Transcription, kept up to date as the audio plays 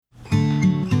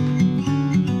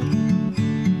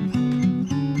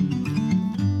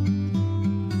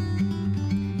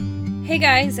Hey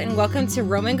guys, and welcome to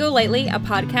Roman Go Lightly, a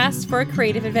podcast for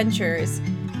creative adventurers.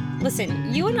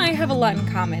 Listen, you and I have a lot in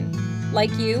common.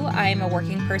 Like you, I am a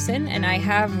working person and I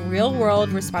have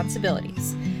real-world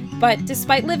responsibilities. But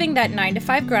despite living that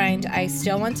 9-to-5 grind, I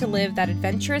still want to live that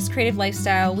adventurous creative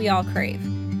lifestyle we all crave.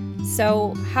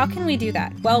 So how can we do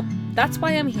that? Well, that's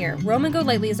why I'm here. Roman Go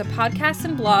Lightly is a podcast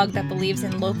and blog that believes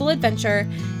in local adventure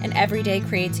and everyday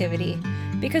creativity.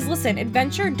 Because listen,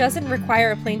 adventure doesn't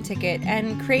require a plane ticket,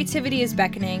 and creativity is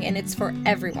beckoning, and it's for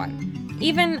everyone,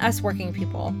 even us working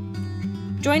people.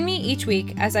 Join me each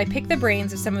week as I pick the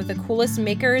brains of some of the coolest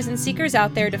makers and seekers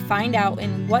out there to find out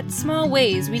in what small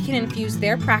ways we can infuse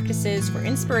their practices for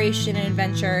inspiration and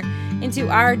adventure into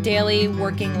our daily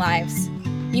working lives.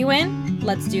 You in?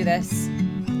 Let's do this.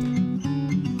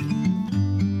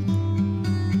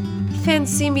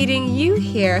 Fancy meeting you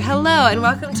here. Hello, and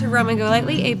welcome to Roman Go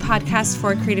Lightly, a podcast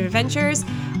for creative adventures.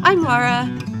 I'm Laura.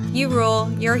 You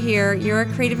rule. You're here. You're a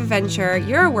creative adventurer.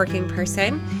 You're a working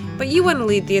person, but you want to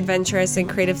lead the adventurous and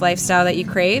creative lifestyle that you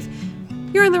crave.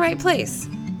 You're in the right place.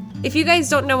 If you guys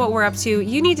don't know what we're up to,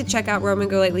 you need to check out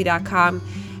RomanGoLightly.com.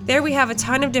 There we have a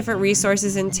ton of different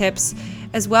resources and tips,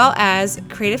 as well as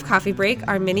Creative Coffee Break,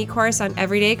 our mini course on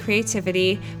everyday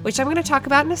creativity, which I'm going to talk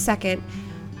about in a second,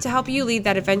 to help you lead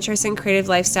that adventurous and creative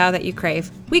lifestyle that you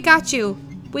crave. We got you.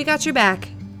 We got your back.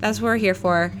 That's what we're here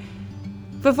for.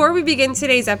 Before we begin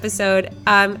today's episode,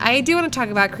 I do want to talk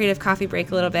about Creative Coffee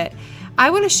Break a little bit. I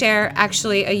want to share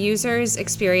actually a user's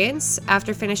experience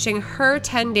after finishing her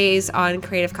 10 days on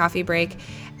Creative Coffee Break.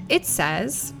 It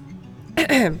says,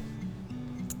 I'm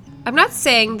not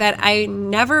saying that I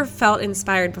never felt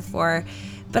inspired before,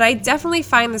 but I definitely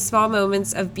find the small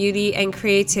moments of beauty and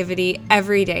creativity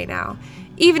every day now.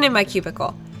 Even in my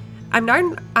cubicle. I'm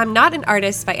not an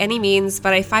artist by any means,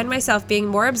 but I find myself being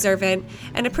more observant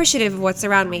and appreciative of what's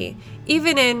around me,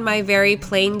 even in my very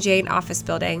plain Jane office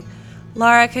building.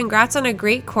 Laura, congrats on a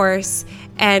great course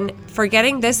and for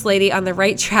getting this lady on the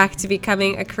right track to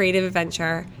becoming a creative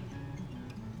adventurer.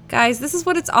 Guys, this is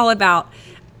what it's all about.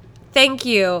 Thank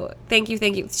you. Thank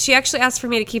you. She actually asked for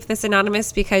me to keep this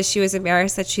anonymous because she was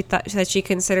embarrassed that she thought that she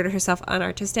considered herself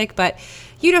unartistic, but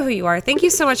you know who you are. Thank you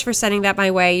so much for sending that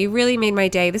my way. You really made my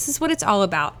day. This is what it's all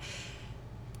about.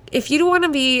 If you want to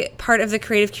be part of the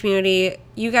creative community,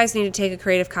 you guys need to take a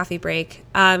creative coffee break.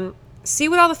 See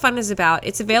what all the fun is about.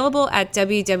 It's available at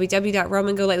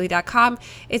www.romangolightly.com.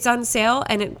 It's on sale,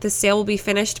 and the sale will be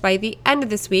finished by the end of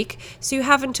this week, so you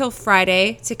have until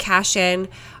Friday to cash in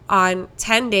on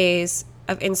 10 days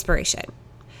of inspiration.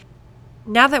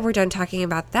 Now that we're done talking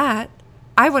about that,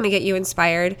 I want to get you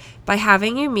inspired by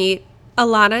having you meet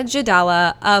Alana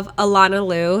Jadala of Alana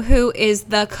Lu, who is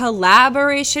the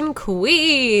collaboration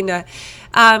queen.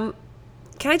 Can I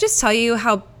just tell you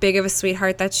how big of a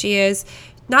sweetheart that she is?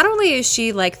 Not only is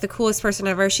she like the coolest person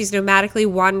ever, she's nomadically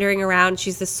wandering around.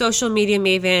 She's the social media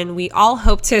maven we all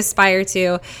hope to aspire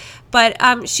to. But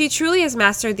she truly has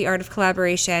mastered the art of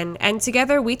collaboration. And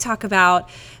together we talk about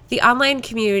the online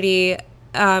community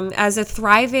as a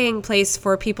thriving place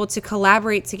for people to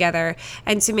collaborate together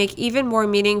and to make even more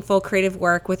meaningful creative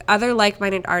work with other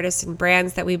like-minded artists and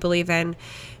brands that we believe in.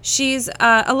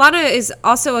 Alana is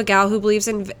also a gal who believes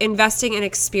in investing in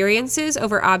experiences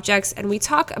over objects, and we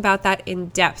talk about that in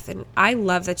depth. And I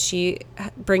love that she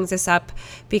brings this up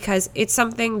because it's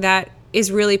something that is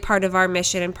really part of our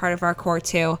mission and part of our core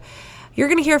too. You're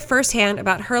going to hear firsthand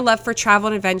about her love for travel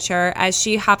and adventure as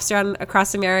she hops around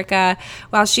across America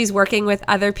while she's working with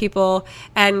other people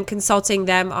and consulting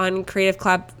them on creative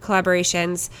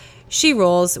collaborations. She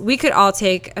rules. We could all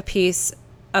take a piece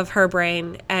of her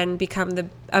brain and become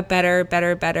a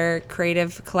better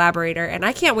creative collaborator. And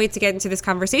I can't wait to get into this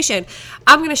conversation.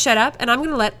 I'm going to shut up and I'm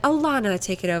going to let Alana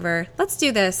take it over. Let's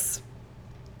do this.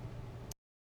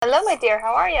 Hello, my dear.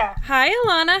 How are you? Hi,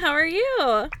 Alana. How are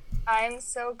you? I'm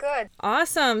so good.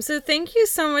 Awesome. So thank you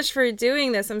so much for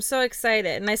doing this. I'm so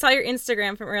excited. And I saw your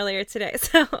Instagram from earlier today.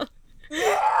 So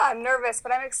Yeah, I'm nervous,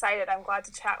 but I'm excited. I'm glad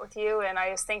to chat with you. And I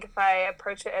just think if I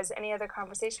approach it as any other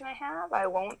conversation I have, I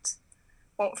won't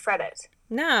fret it.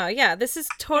 No, yeah, this is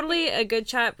totally a good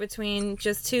chat between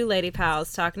just two lady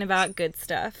pals talking about good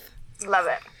stuff. Love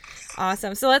it.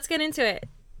 Awesome. So let's get into it.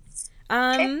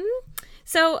 Okay.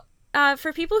 So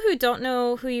for people who don't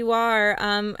know who you are,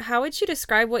 how would you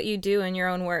describe what you do in your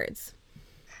own words?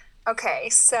 Okay,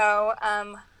 so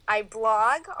I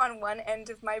blog on one end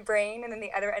of my brain, and then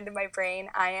the other end of my brain,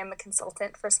 I am a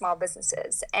consultant for small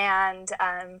businesses. And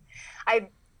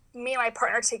me and my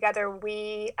partner together,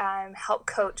 we help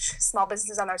coach small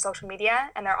businesses on their social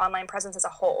media and their online presence as a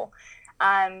whole.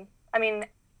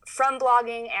 from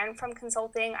blogging and from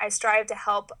consulting, I strive to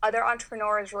help other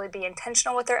entrepreneurs really be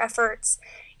intentional with their efforts,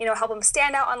 help them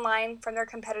stand out online from their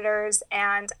competitors.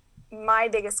 And my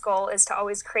biggest goal is to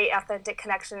always create authentic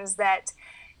connections that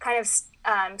kind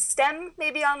of stem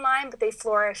maybe online, but they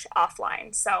flourish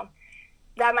offline. So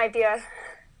that might be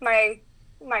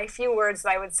my few words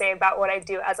that I would say about what I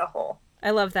do as a whole.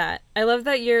 I love that. I love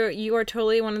that you are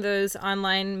totally one of those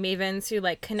online mavens who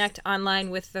like connect online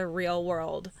with the real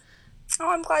world. Oh,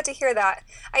 I'm glad to hear that.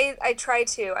 I try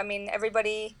to. I mean,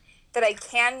 everybody that I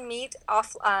can meet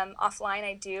offline,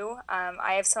 I do.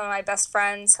 I have some of my best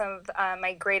friends, some of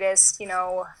my greatest,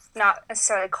 not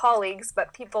necessarily colleagues,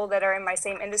 but people that are in my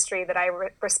same industry that I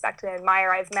respect and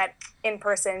admire. I've met in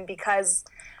person because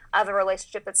of a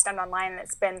relationship that stemmed online, and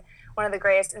it's been one of the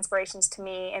greatest inspirations to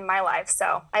me in my life.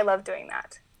 So I love doing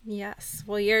that. Yes.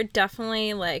 Well, you're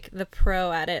definitely like the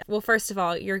pro at it. Well, first of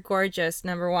all, you're gorgeous,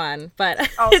 number one. But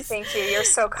oh, thank you. You're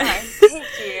so kind. Thank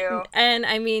you. And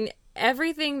I mean,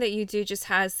 everything that you do just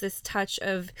has this touch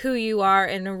of who you are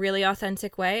in a really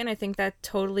authentic way. And I think that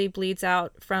totally bleeds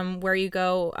out from where you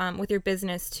go with your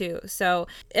business too. So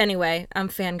anyway, I'm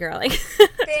fangirling.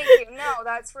 Thank you. No,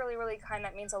 that's really, really kind.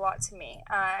 That means a lot to me.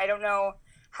 I don't know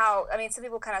some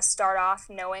people kind of start off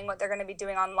knowing what they're going to be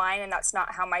doing online, and that's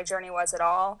not how my journey was at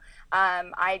all.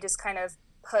 I just kind of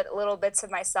put little bits of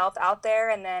myself out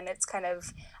there, and then it's kind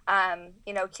of,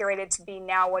 curated to be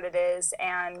now what it is.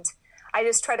 And I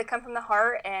just try to come from the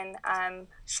heart and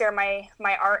share my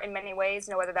art in many ways,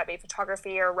 whether that be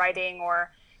photography or writing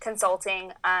or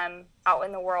consulting out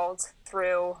in the world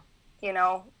through,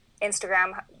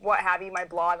 Instagram, what have you, my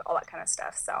blog, all that kind of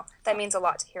stuff. So that means a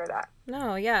lot to hear that.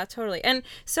 No, yeah, totally. And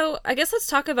so I guess let's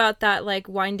talk about that like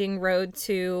winding road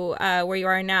to where you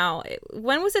are now.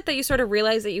 When was it that you sort of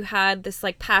realized that you had this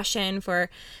like passion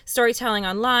for storytelling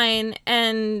online?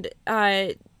 And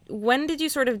when did you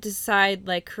sort of decide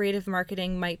like creative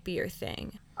marketing might be your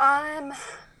thing?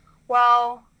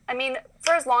 Well, I mean,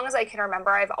 for as long as I can remember,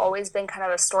 I've always been kind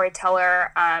of a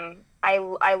storyteller.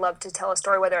 I love to tell a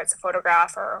story, whether it's a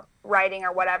photograph or writing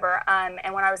or whatever.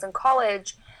 And when I was in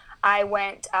college, I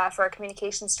went for a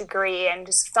communications degree and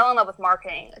just fell in love with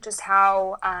marketing, just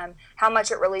how much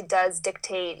it really does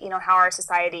dictate, how our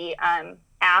society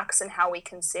acts and how we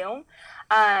consume.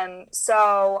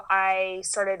 So I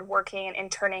started working and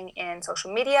interning in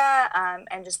social media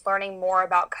and just learning more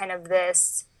about kind of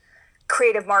this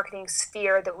creative marketing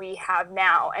sphere that we have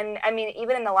now. And I mean,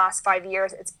 even in the last 5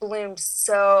 years, it's bloomed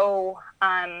so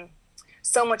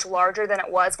much larger than it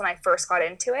was when I first got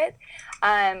into it.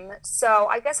 So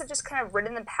I guess I've just kind of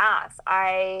ridden the path.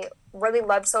 I really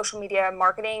loved social media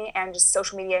marketing and just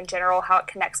social media in general, how it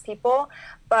connects people.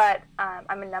 But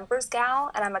I'm a numbers gal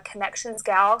and I'm a connections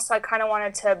gal. So I kind of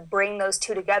wanted to bring those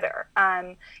two together.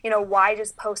 Why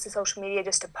just post to social media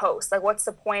just to post? Like, what's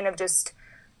the point of just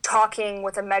talking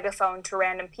with a megaphone to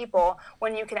random people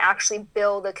when you can actually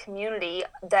build a community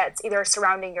that's either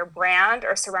surrounding your brand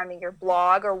or surrounding your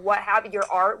blog or what have your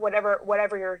art,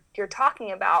 whatever you're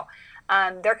talking about.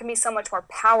 There can be so much more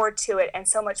power to it and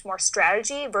so much more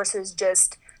strategy versus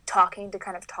just talking to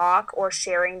kind of talk or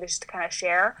sharing just to kind of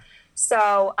share.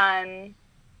 So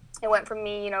it went from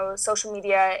me, social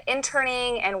media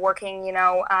interning and working,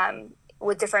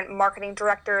 with different marketing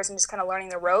directors and just kind of learning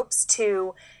the ropes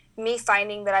to me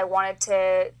finding that I wanted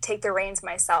to take the reins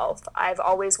myself. I've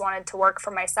always wanted to work for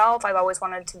myself. I've always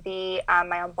wanted to be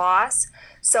my own boss.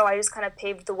 So I just kind of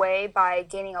paved the way by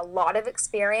gaining a lot of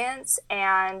experience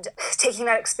and taking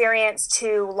that experience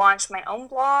to launch my own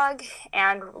blog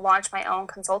and launch my own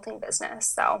consulting business.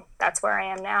 So that's where I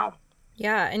am now.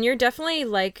 Yeah, and you're definitely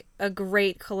like a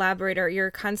great collaborator.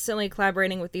 You're constantly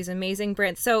collaborating with these amazing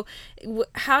brands. So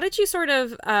how did you sort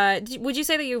of, would you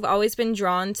say that you've always been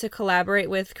drawn to collaborate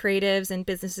with creatives and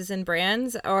businesses and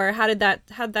brands, or how'd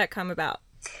that come about?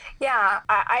 Yeah,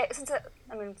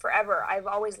 forever, I've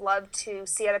always loved to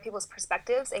see other people's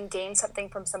perspectives and gain something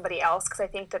from somebody else, because I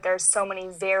think that there's so many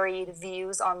varied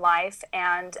views on life,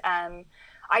 and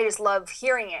I just love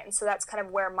hearing it. And so that's kind of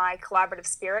where my collaborative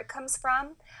spirit comes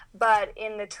from. But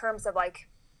in the terms of like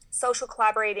social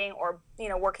collaborating or,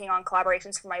 working on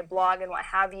collaborations for my blog and what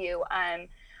have you,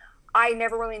 I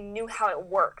never really knew how it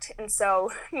worked. And so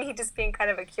me just being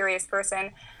kind of a curious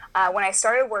person, when I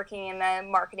started working in the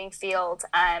marketing field,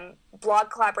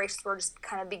 blog collaborations were just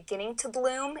kind of beginning to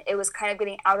bloom. It was kind of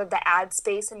getting out of the ad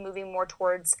space and moving more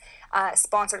towards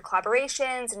sponsored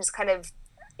collaborations and just kind of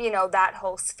that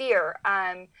whole sphere.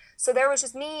 So there was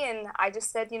just me, and I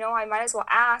just said, I might as well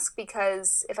ask,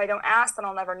 because if I don't ask, then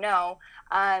I'll never know.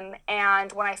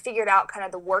 And when I figured out kind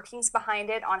of the workings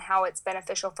behind it on how it's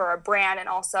beneficial for a brand and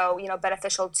also,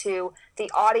 beneficial to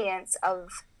the audience of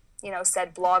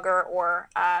said blogger or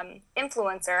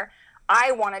influencer,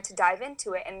 I wanted to dive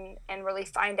into it and really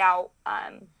find out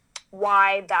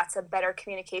why that's a better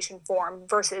communication form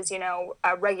versus,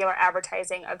 a regular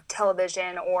advertising of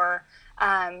television or,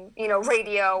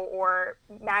 radio or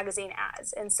magazine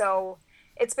ads. And so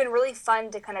it's been really fun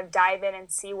to kind of dive in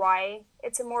and see why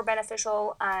it's a more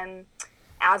beneficial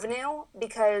avenue,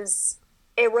 because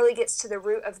it really gets to the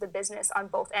root of the business on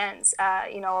both ends. A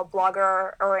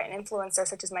blogger or an influencer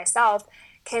such as myself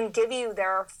can give you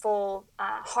their full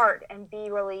heart and be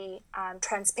really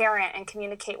transparent and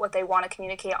communicate what they want to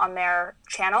communicate on their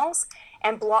channels.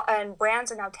 And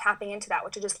brands are now tapping into that,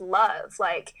 which I just love.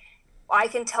 Like, I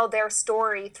can tell their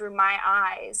story through my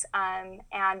eyes, and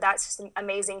that's just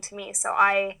amazing to me. So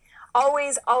I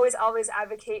always, always, always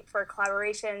advocate for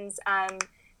collaborations.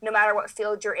 No matter what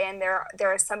field you're in,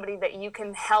 there is somebody that you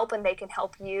can help and they can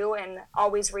help you, and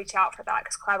always reach out for that,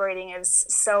 because collaborating is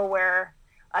so where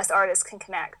us artists can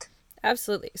connect.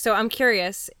 Absolutely. So I'm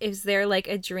curious, is there like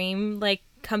a dream like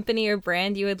company or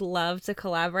brand you would love to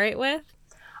collaborate with?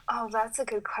 Oh, that's a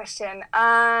good question.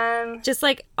 Just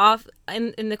like off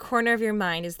in the corner of your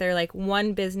mind, is there like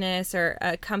one business or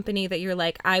a company that you're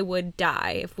like, I would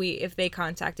die if they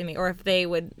contacted me, or if they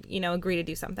would, agree to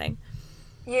do something?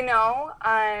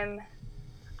 I'm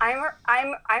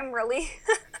really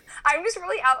I'm just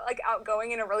really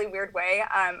outgoing in a really weird way.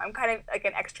 I'm kind of like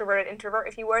an extroverted introvert,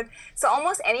 if you would. So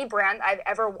almost any brand I've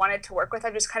ever wanted to work with,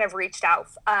 I've just kind of reached out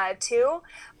to.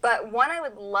 But one I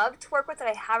would love to work with that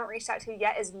I haven't reached out to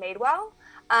yet is Madewell.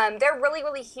 They're really,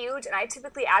 really huge, and I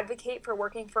typically advocate for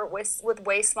working with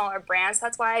way smaller brands.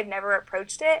 That's why I've never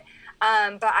approached it.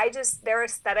 But their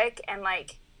aesthetic and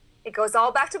like, it goes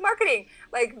all back to marketing,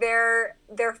 like their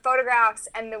photographs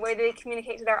and the way they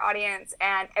communicate to their audience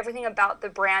and everything about the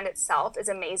brand itself is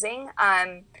amazing.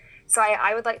 So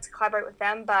I would like to collaborate with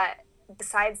them. But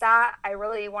besides that, I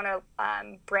really want to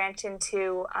branch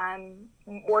into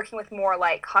working with more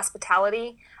like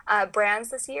hospitality brands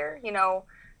this year,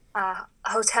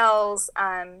 hotels,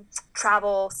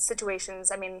 travel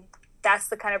situations. I mean, that's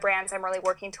the kind of brands I'm really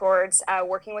working towards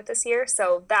working with this year.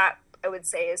 So that, I would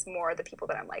say, is more the people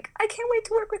that I'm like, I can't wait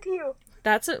to work with you.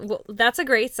 That's a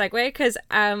great segue, because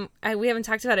we haven't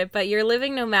talked about it, but you're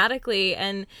living nomadically,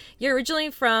 and you're originally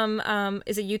from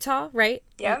is it Utah, right?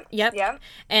 Yep.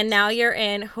 And now you're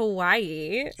in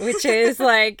Hawaii, which is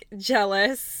like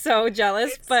so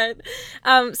jealous. But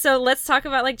so let's talk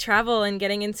about like travel and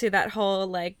getting into that whole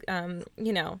like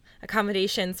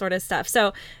accommodation sort of stuff.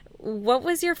 So what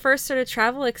was your first sort of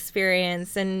travel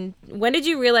experience, and when did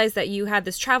you realize that you had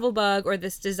this travel bug or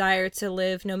this desire to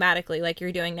live nomadically like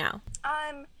you're doing now?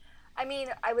 I mean,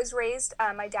 I was raised,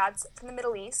 my dad's from the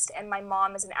Middle East and my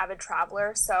mom is an avid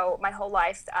traveler. So my whole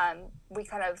life, we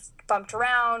kind of bumped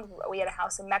around. We had a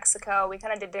house in Mexico. We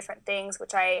kind of did different things,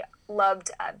 which I loved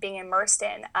being immersed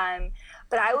in.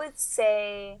 But I would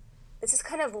say this is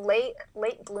kind of late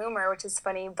bloomer, which is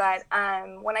funny. But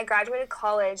when I graduated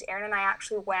college, Aaron and I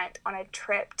actually went on a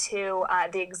trip to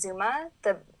the Exuma,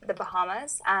 the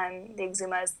Bahamas. The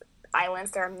Exuma's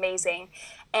islands, they're amazing.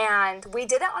 And we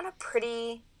did it on a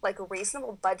pretty like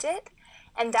reasonable budget.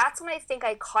 And that's when I think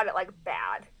I caught it like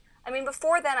bad. I mean,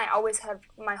 before then, I always have,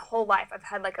 my whole life, I've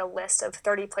had like a list of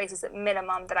 30 places at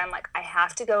minimum that I'm like, I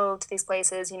have to go to these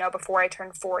places, before I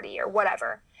turn 40 or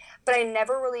whatever. But I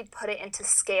never really put it into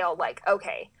scale, like,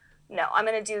 okay, no, I'm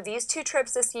going to do these 2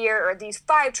 trips this year, or these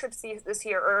 5 trips this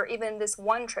year, or even this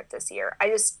 1 trip this year. I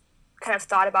just kind of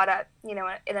thought about it, in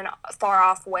a far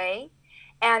off way.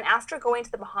 And after going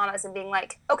to the Bahamas and being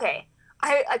like, okay,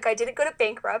 I didn't go to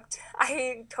bankrupt.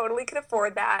 I totally could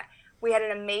afford that. We had an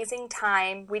amazing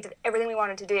time. We did everything we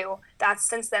wanted to do.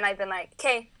 Since then I've been like,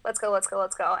 okay, let's go.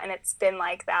 And it's been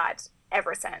like that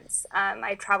ever since.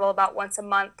 I travel about once a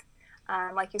month.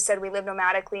 Like you said, we live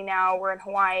nomadically now. We're in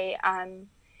Hawaii.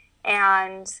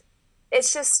 And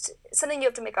it's just something you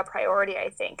have to make a priority,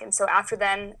 I think. And so after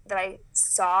then that I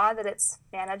saw that it's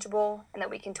manageable and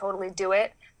that we can totally do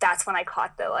it, that's when I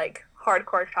caught the like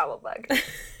hardcore travel bug.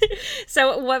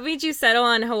 So what made you settle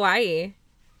on Hawaii?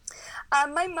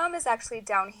 My mom is actually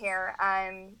down here.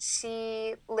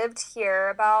 She lived here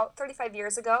about 35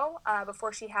 years ago,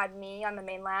 before she had me on the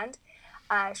mainland.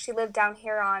 She lived down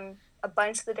here on a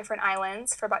bunch of the different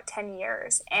islands for about 10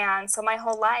 years. And so my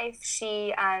whole life,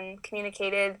 she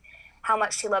communicated how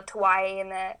much she loved Hawaii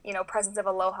and the presence of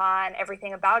aloha and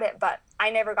everything about it. But I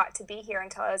never got to be here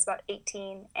until I was about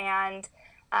 18. And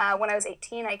when I was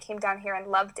 18, I came down here and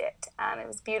loved it. It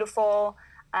was beautiful.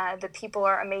 The people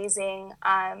are amazing.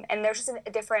 And there's just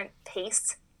a different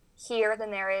pace here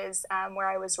than there is where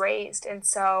I was raised. And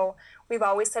so we've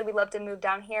always said we love to move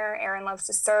down here. Aaron loves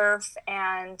to surf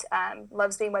and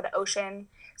loves being by the ocean.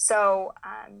 So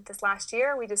this last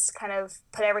year, we just kind of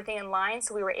put everything in line.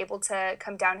 So we were able to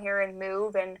come down here and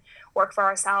move and work for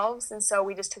ourselves. And so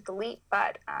we just took the leap.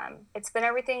 But it's been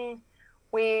everything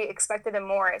we expected and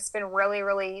more. It's been really,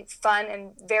 really fun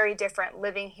and very different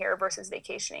living here versus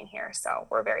vacationing here. So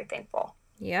we're very thankful.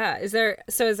 Yeah. Is there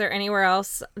anywhere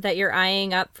else that you're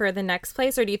eyeing up for the next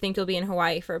place, or do you think you'll be in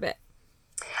Hawaii for a bit?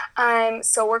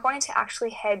 So we're going to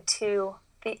actually head to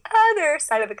the other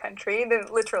side of the country,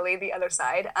 literally the other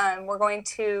side. We're going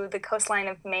to the coastline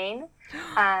of Maine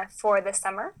for the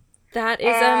summer. That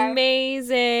is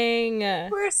amazing.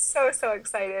 We're so, so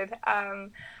excited.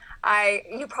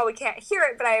 You probably can't hear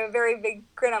it, but I have a very big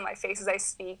grin on my face as I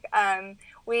speak.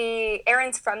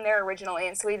 Aaron's from there originally,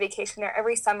 and so we vacation there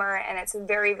every summer, and it's a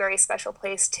very, very special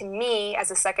place to me as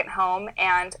a second home,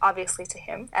 and obviously to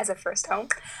him as a first home.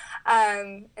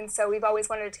 And so we've always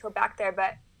wanted to go back there,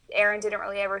 but Aaron didn't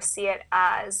really ever see it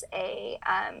as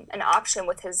an option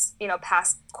with his,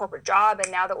 past corporate job.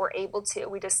 And now that we're able to,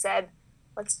 we just said,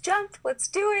 let's jump, let's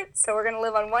do it. So we're going to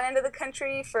live on one end of the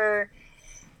country for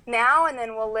now, and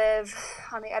then we'll live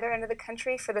on the other end of the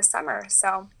country for the summer.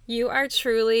 So you are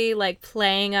truly like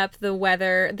playing up the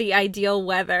weather, the ideal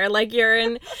weather. Like you're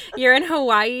in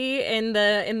Hawaii in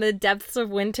the depths of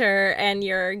winter, and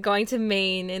you're going to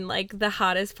Maine in like the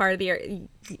hottest part of the year.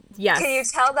 Yes. Can you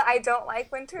tell that I don't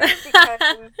like winter? Because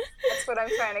that's what I'm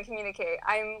trying to communicate.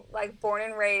 I'm like born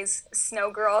and raised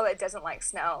snow girl that doesn't like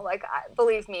snow. Like,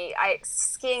 believe me,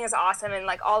 skiing is awesome, and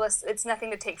like all this, it's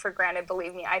nothing to take for granted.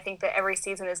 Believe me, I think that every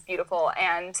season is beautiful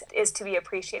and is to be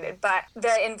appreciated. But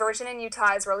the inversion in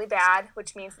Utah is really bad,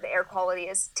 which means the air quality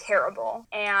is terrible.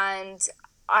 And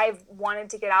I've wanted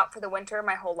to get out for the winter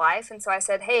my whole life. And so I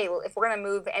said, hey, if we're going to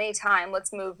move anytime,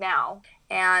 let's move now.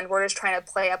 And we're just trying to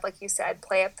play up, like you said,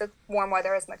 play up the warm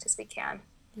weather as much as we can.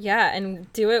 Yeah,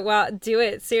 and do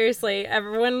it. Seriously.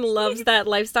 Everyone loves that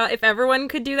lifestyle. If everyone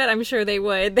could do that, I'm sure they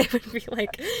would. They would be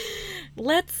like,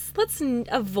 let's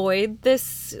avoid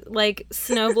this like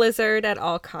snow blizzard at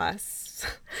all costs.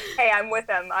 Hey, I'm with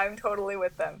them. I'm totally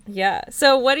with them. Yeah.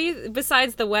 So what do you,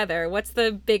 besides the weather, what's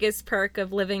the biggest perk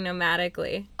of living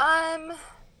nomadically? And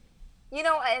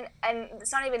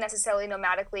it's not even necessarily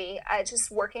nomadically.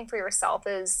 Just working for yourself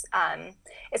is,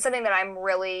 it's something that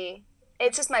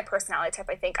it's just my personality type.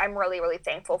 I think I'm really, really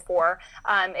thankful for.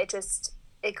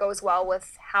 It goes well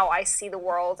with how I see the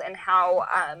world and how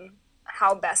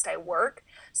best I work.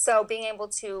 So being able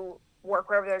to work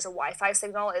wherever there's a Wi-Fi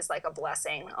signal is like a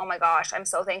blessing. Oh my gosh, I'm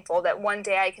so thankful that one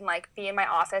day I can like be in my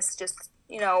office, just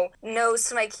nose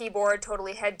to my keyboard,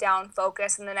 totally head down,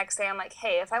 focus, and the next day I'm like,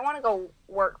 hey, if I want to go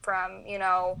work from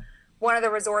one of the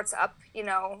resorts up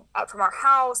from our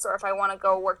house, or if I want to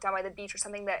go work down by the beach or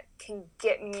something that can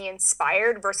get me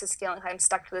inspired versus feeling like I'm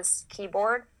stuck to this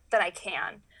keyboard, then I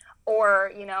can.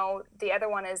 Or the other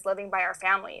one is living by our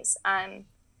families.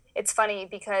 It's funny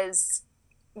because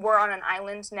we're on an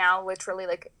island now, literally,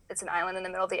 like it's an island in the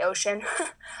middle of the ocean.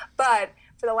 But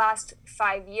for the last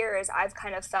 5 years, I've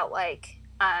kind of felt like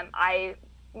my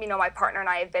partner and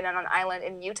I have been on an island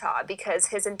in Utah because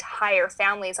his entire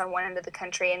family is on one end of the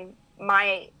country, and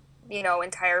my,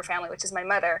 entire family, which is my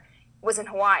mother, was in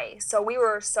Hawaii. So we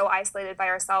were so isolated by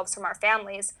ourselves from our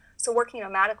families. So working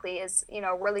nomadically is,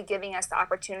 really giving us the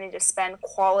opportunity to spend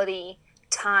quality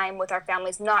time with our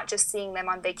families, not just seeing them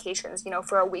on vacations,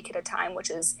 for a week at a time, which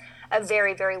is a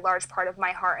very, very large part of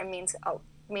my heart and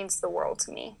means the world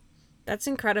to me. That's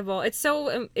incredible. It's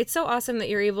so awesome that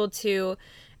you're able to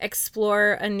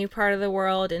explore a new part of the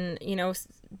world and,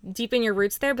 deepen your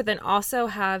roots there, but then also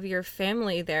have your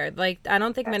family there. Like, I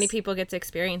don't think many people get to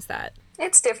experience that.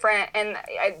 It's different, and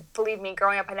believe me,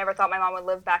 growing up, I never thought my mom would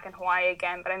live back in Hawaii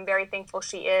again, but I'm very thankful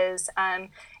she is, and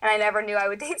I never knew I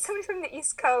would date somebody from the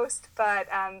East Coast, but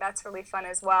that's really fun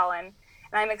as well, and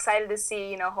I'm excited to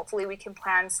see, hopefully we can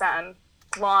plan some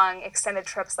long, extended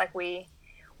trips like we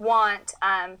want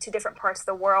to different parts of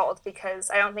the world,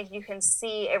 because I don't think you can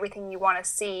see everything you want to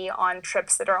see on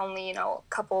trips that are only, a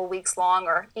couple of weeks long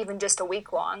or even just a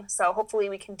week long. So hopefully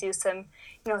we can do some,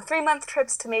 3-month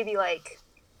trips to maybe like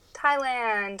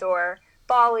Thailand or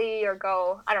Bali, or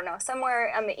go, I don't know,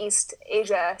 somewhere on the East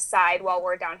Asia side while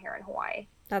we're down here in Hawaii.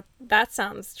 That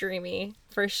sounds dreamy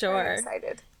for sure. I'm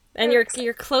excited. And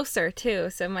you're closer too,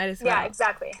 so might as well. Yeah,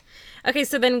 exactly. Okay,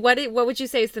 so then what would you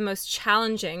say is the most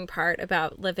challenging part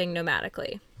about living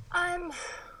nomadically?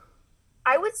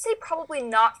 I would say probably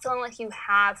not feeling like you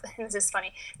have, and this is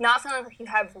funny, not feeling like you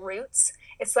have roots.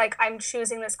 It's like I'm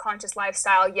choosing this conscious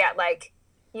lifestyle, yet like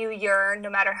you yearn, no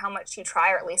matter how much you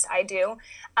try, or at least I do,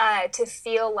 to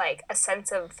feel like a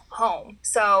sense of home.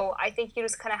 So I think you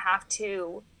just kind of have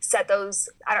to set those,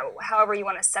 I don't, however you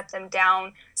want to set them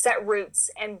down, set roots,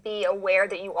 and be aware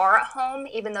that you are at home,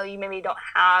 even though you maybe don't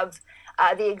have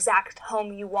the exact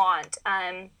home you want.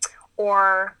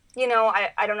 Or, you know,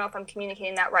 I don't know if I'm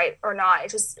communicating that right or not.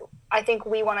 It's just, I think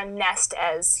we want to nest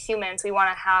as humans. We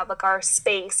want to have like our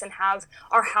space and have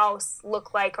our house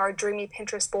look like our dreamy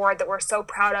Pinterest board that we're so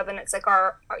proud of. And it's like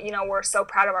our, you know, we're so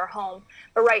proud of our home.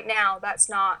 But right now, that's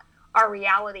not our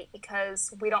reality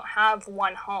because we don't have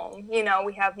one home. You know,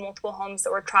 we have multiple homes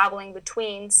that we're traveling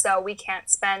between. So we can't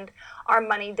spend our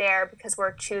money there because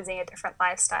we're choosing a different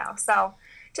lifestyle. So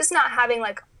just not having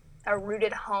like a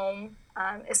rooted home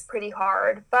is pretty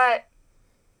hard, but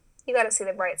you got to see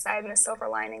the bright side and the silver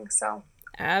lining. So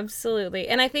absolutely.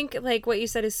 And I think like what you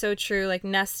said is so true. Like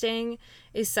nesting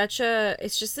is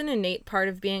it's just an innate part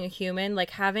of being a human.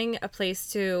 Like having a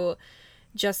place to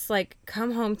just like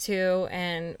come home to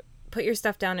and put your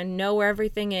stuff down and know where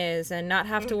everything is and not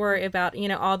have to worry about, you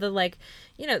know, all the like,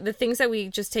 you know, the things that we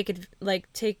just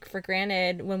take for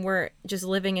granted when we're just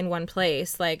living in one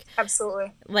place. Like,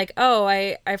 absolutely. Like, oh,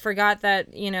 I forgot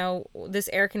that, you know, this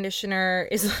air conditioner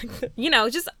is like, you know,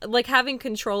 just like having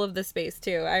control of the space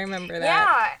too. I remember that.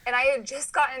 Yeah. And I had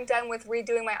just gotten done with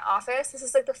redoing my office. This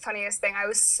is like the funniest thing. I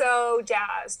was so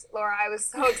jazzed, Laura. I was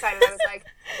so excited. I was like,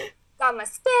 got my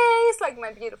space, like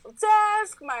my beautiful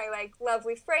desk, my like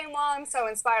lovely frame wall. I'm so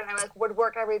inspired, and I like would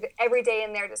work every day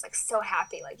in there, just like so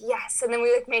happy, like yes. And then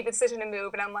we like made the decision to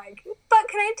move, and I'm like, but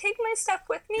can I take my stuff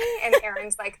with me? And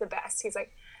Aaron's like the best. He's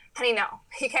like, honey, no,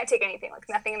 you can't take anything. Like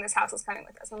nothing in this house is coming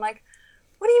with us. I'm like,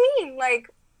 what do you mean? Like,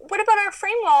 what about our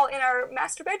frame wall in our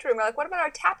master bedroom? Or like, what about our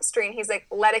tapestry? And he's like,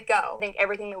 let it go. I think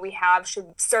everything that we have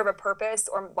should serve a purpose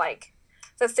or like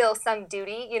fulfill some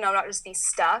duty, you know, not just be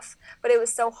stuff. But it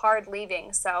was so hard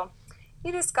leaving. So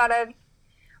you just gotta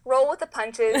roll with the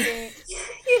punches and,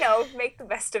 you know, make the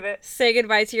best of it. Say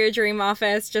goodbye to your dream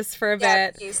office just for a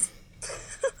bit. Please.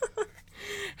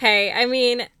 Hey, I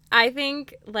mean, I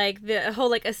think like the whole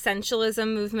like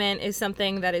essentialism movement is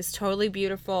something that is totally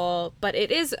beautiful, but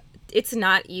it's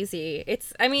not easy.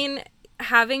 I mean,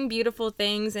 having beautiful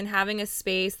things and having a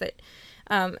space that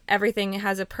everything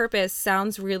has a purpose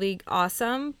sounds really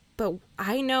awesome, but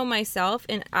I know myself,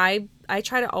 and I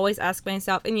try to always ask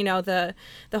myself, and you know, the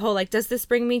whole like, does this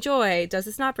bring me joy? Does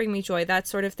this not bring me joy? That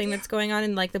sort of thing that's going on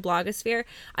in like the blogosphere.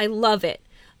 I love it.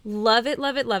 Love it,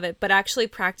 love it, love it. But actually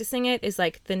practicing it is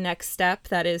like the next step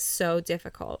that is so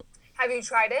difficult. Have you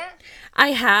tried it?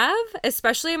 I have,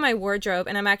 especially in my wardrobe,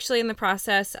 and I'm actually in the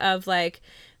process of like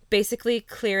basically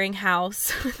clearing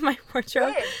house with my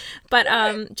wardrobe. Good.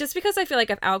 But just because I feel like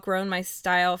I've outgrown my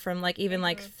style from like even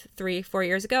like 3-4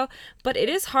 years ago. But it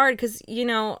is hard because, you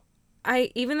know,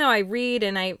 even though I read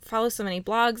and I follow so many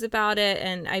blogs about it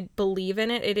and I believe in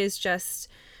it, it is just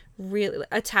really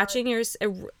attaching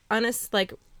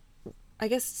like, I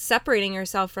guess separating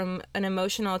yourself from an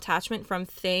emotional attachment from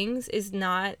things is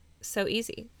not so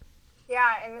easy.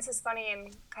 Yeah, and this is funny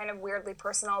and kind of weirdly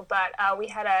personal, but we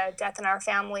had a death in our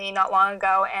family not long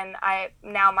ago, and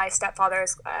now my stepfather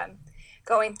is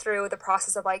going through the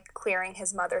process of like clearing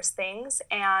his mother's things,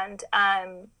 and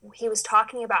he was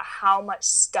talking about how much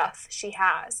stuff she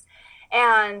has.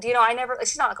 And, you know,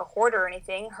 she's not like a hoarder or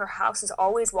anything. Her house is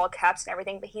always well kept and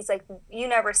everything. But he's like, you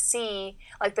never see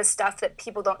like the stuff that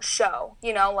people don't show,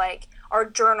 you know, like our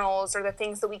journals or the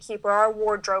things that we keep or our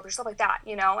wardrobe or stuff like that,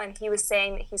 you know. And he was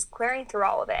saying that he's clearing through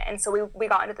all of it. And so we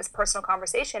got into this personal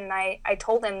conversation. And I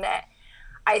told him that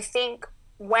I think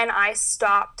when I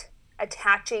stopped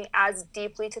attaching as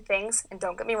deeply to things, and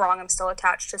don't get me wrong, I'm still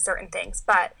attached to certain things,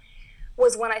 but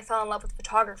was when I fell in love with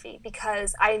photography,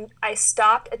 because I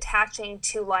stopped attaching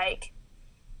to like,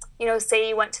 you know, say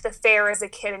you went to the fair as a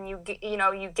kid and you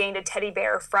gained a teddy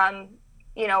bear from,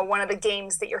 you know, one of the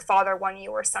games that your father won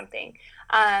you or something,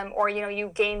 or, you know, you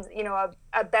gained, you know,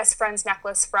 a best friend's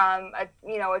necklace from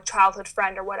a childhood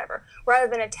friend or whatever.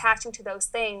 Rather than attaching to those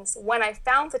things, when I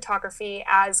found photography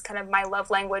as kind of my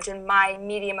love language and my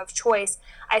medium of choice,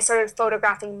 I started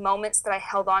photographing moments that I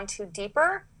held on to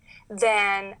deeper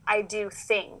than I do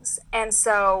things. And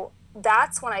so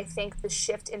that's when I think the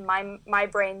shift in my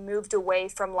brain moved away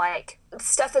from like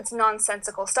stuff that's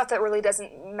nonsensical, stuff that really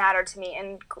doesn't matter to me.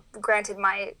 And granted,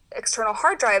 my external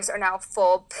hard drives are now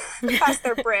full past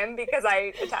their brim because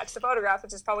I attached a photograph,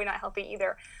 which is probably not healthy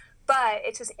either. But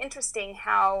it's just interesting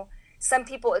how some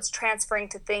people it's transferring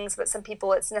to things, but some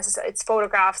people it's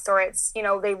photographs, or it's, you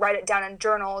know, they write it down in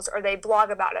journals, or they blog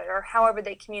about it, or however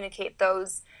they communicate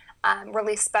those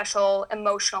really special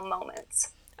emotional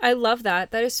moments. I love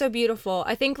that. That is so beautiful.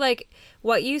 I think like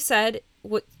what you said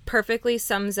what perfectly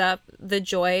sums up the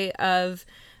joy of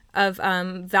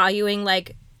valuing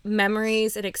like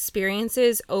memories and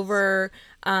experiences over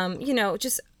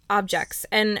just objects.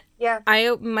 And Yeah.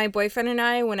 my boyfriend and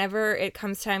I, whenever it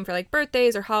comes time for like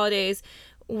birthdays or holidays,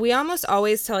 we almost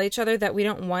always tell each other that we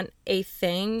don't want a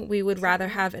thing. We would rather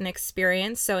have an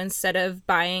experience. So instead of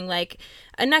buying like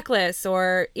a necklace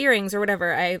or earrings or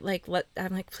whatever, I'm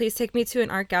like, please take me to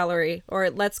an art gallery, or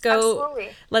let's go Absolutely.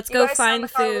 let's You go guys sound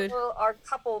find like food. our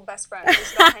couple best friends. We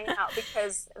should all hang out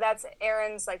because that's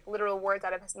Aaron's like literal words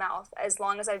out of his mouth. As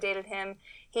long as I've dated him,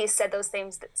 he said those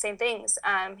same things.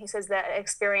 He says that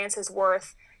experience is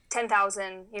worth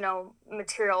 10,000,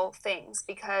 material things,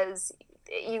 because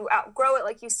you outgrow it,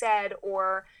 like you said,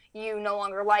 or you no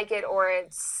longer like it, or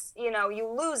it's, you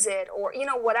lose it, or,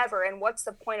 whatever. And what's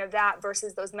the point of that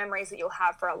versus those memories that you'll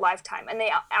have for a lifetime? And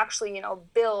they actually,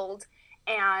 build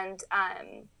and,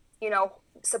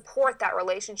 support that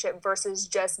relationship versus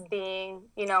just being,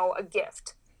 a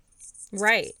gift.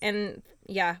 Right. And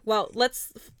yeah, well,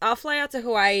 I'll fly out to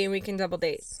Hawaii and we can double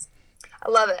date. I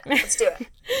love it. Let's do it.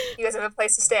 You guys have a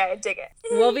place to stay. I dig it.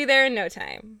 We'll be there in no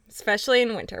time, especially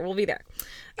in winter. We'll be there.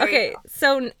 Okay,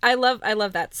 so I love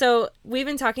that. So we've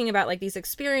been talking about like these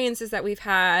experiences that we've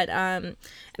had, and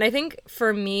I think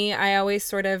for me, I always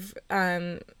sort of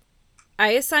I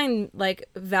assign like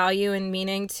value and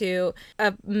meaning to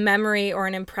a memory or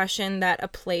an impression that a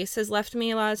place has left me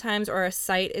a lot of times, or a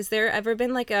site. Is there ever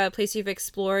been like a place you've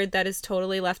explored that has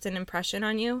totally left an impression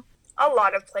on you? A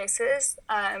lot of places.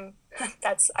 I'm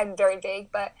very vague,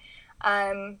 but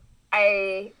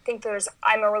I think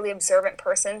I'm a really observant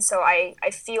person, so I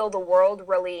feel the world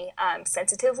really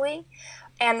sensitively.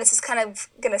 And this is kind of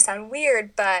going to sound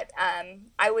weird, but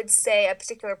I would say a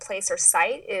particular place or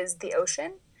site is the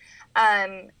ocean.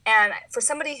 And for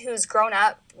somebody who's grown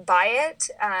up by it,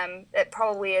 it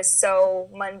probably is so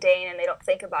mundane and they don't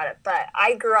think about it, but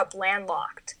I grew up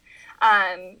landlocked.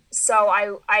 So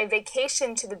I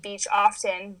vacation to the beach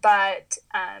often, but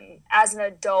as an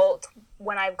adult,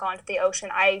 when I've gone to the ocean,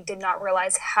 I did not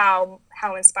realize how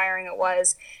inspiring it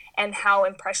was and how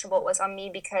impressionable it was on me,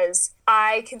 because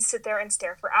I can sit there and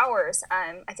stare for hours.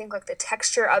 I think like the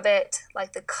texture of it,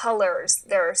 like the colors,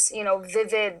 there's,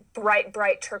 vivid,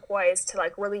 bright turquoise to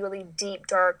like really, really deep,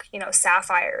 dark,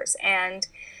 sapphires, and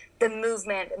the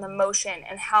movement and the motion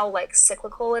and how like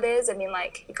cyclical it is. I mean,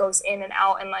 like it goes in and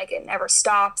out and like it never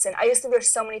stops. And I just think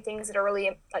there's so many things that are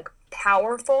really like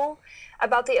powerful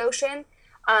about the ocean.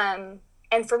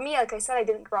 And for me, like I said, I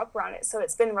didn't grow up around it, so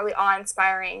it's been really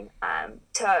awe-inspiring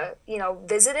to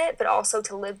visit it, but also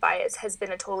to live by it has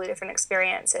been a totally different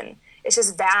experience. And it's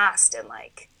just vast and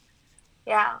like,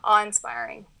 yeah,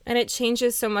 awe-inspiring. And it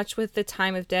changes so much with the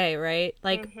time of day, right?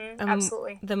 Like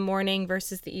absolutely. The morning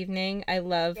versus the evening. I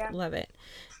love it.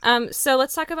 So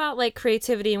let's talk about like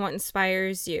creativity and what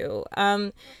inspires you.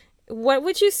 What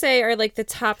would you say are like the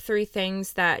top 3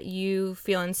 things that you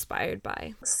feel inspired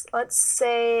by? Let's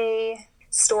say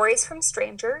stories from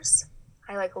strangers.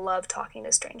 I like love talking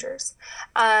to strangers.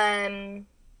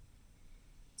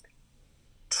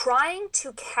 Trying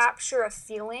to capture a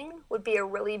feeling would be a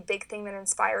really big thing that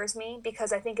inspires me,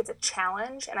 because I think it's a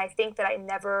challenge, and I think that I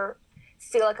never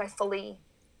feel like I fully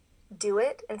do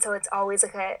it, and so it's always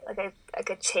like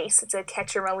a chase. It's a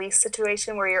catch and release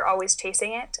situation where you're always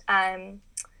chasing it. And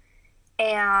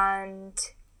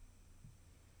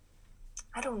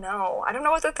I don't know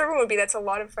what the third one would be. That's a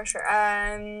lot of pressure.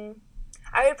 I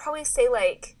would probably say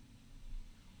like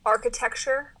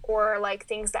architecture, or like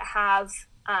things that have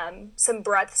some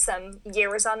breadth, some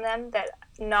years on them that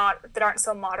aren't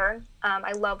so modern.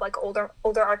 I love like older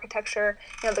architecture,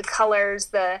 the colors,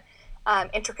 the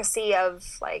intricacy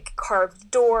of like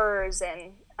carved doors,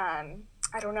 and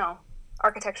I don't know.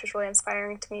 Architecture is really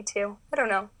inspiring to me too. I don't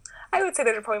know. I would say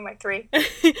those are probably my 3.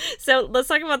 So let's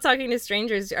talk about talking to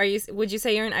strangers. Would you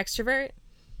say you're an extrovert?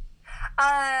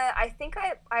 I think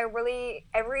I really,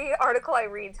 every article I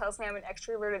read tells me I'm an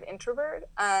extroverted introvert.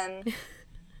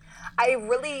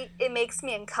 It makes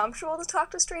me uncomfortable to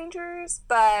talk to strangers,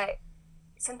 but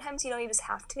sometimes, you just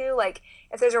have to. Like,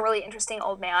 if there's a really interesting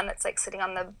old man that's like sitting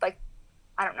on the, like,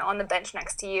 I don't know, on the bench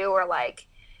next to you, or like,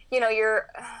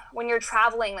 when you're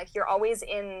traveling, like you're always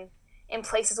in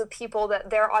places with people that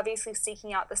they're obviously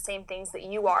seeking out the same things that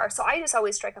you are. So I just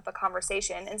always strike up a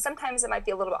conversation, and sometimes it might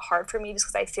be a little bit hard for me just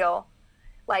because I feel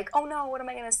like, oh no, what am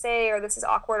I going to say? Or this is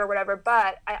awkward or whatever,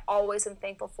 but I always am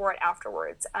thankful for it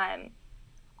afterwards.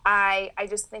 I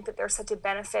just think that there's such a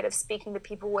benefit of speaking to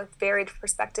people with varied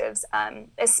perspectives.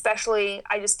 Especially,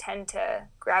 I just tend to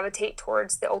gravitate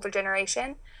towards the older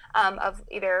generation of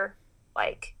either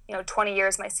like, 20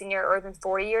 years my senior or even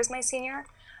 40 years my senior.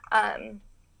 I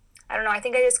don't know. I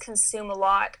think I just consume a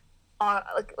lot,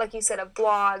 like you said, of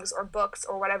blogs or books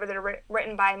or whatever that are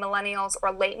written by millennials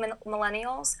or late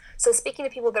millennials. So speaking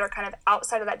to people that are kind of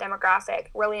outside of that demographic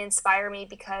really inspire me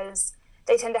because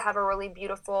they tend to have a really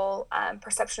beautiful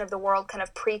perception of the world kind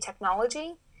of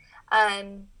pre-technology.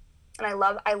 And I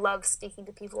love speaking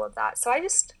to people of that. So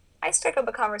I strike up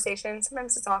a conversation.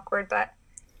 Sometimes it's awkward, but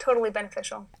totally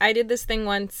beneficial. I did this thing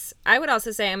once. I would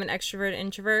also say I'm an extrovert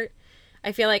introvert.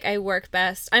 I feel like I work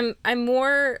best. I'm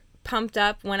more pumped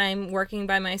up when I'm working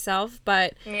by myself,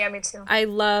 but yeah, me too. I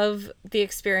love the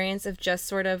experience of just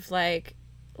sort of like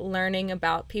learning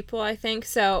about people, I think.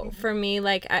 So for me,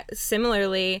 like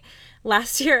similarly,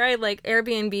 last year I like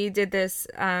Airbnb did this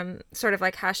sort of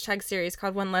like hashtag series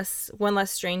called One Less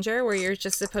Stranger, where you're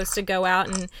just supposed to go out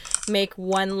and make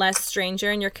one less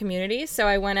stranger in your community. So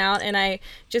I went out and I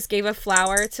just gave a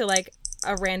flower to like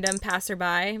a random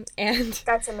passerby, and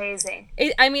that's amazing.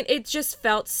 It just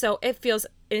felt so,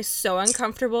 it's so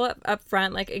uncomfortable up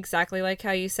front, like exactly like how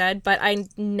you said, but I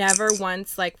never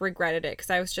once like regretted it,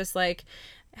 because I was just like,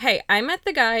 hey, I met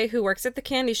the guy who works at the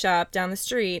candy shop down the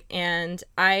street, and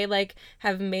I like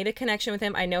have made a connection with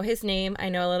him. I know his name, I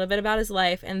know a little bit about his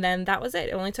life, and then that was it.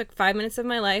 It only took 5 minutes of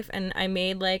my life, and I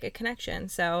made like a connection.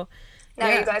 So now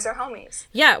you guys are homies.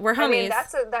 Yeah, we're homies. I mean,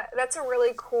 that's a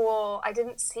really cool, I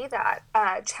didn't see that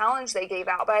challenge they gave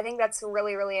out, but I think that's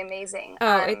really, really amazing.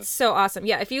 Oh, it's so awesome.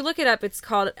 Yeah, if you look it up, it's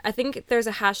called, I think there's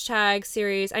a hashtag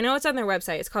series. I know it's on their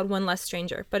website. It's called One Less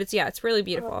Stranger, but it's really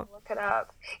beautiful. Look it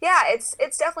up. Yeah, it's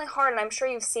definitely hard, and I'm sure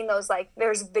you've seen those, like,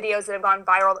 there's videos that have gone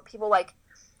viral that people, like,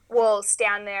 will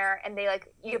stand there and they,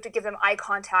 like, you have to give them eye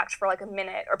contact for, like, a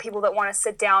minute, or people that want to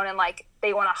sit down and, like,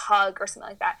 they want to hug or something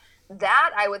like that.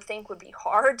 That I would think would be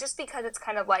hard, just because it's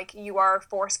kind of like you are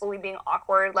forcefully being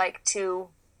awkward, like, to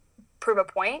prove a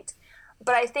point.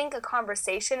 But I think a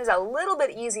conversation is a little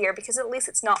bit easier because at least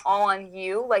it's not all on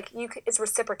you. Like, it's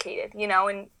reciprocated,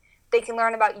 and they can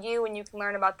learn about you and you can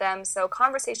learn about them. So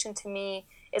conversation to me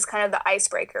is kind of the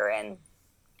icebreaker, and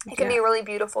it can be really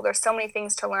beautiful. There's so many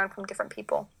things to learn from different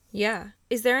people. Yeah.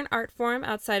 Is there an art form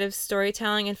outside of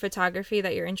storytelling and photography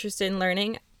that you're interested in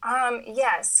learning?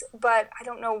 Yes, but I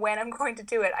don't know when I'm going to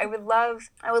do it. I would love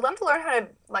to learn how to,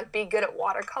 like, be good at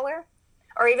watercolor,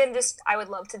 or even just, I would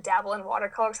love to dabble in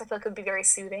watercolor because I feel like it would be very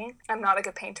soothing. I'm not a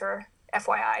good painter,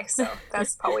 FYI, so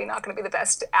that's probably not going to be the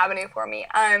best avenue for me.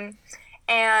 And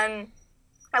I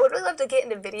would really love to get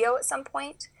into video at some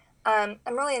point. I'm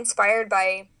really inspired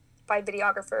by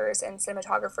videographers and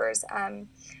cinematographers,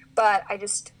 but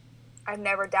I've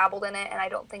never dabbled in it, and I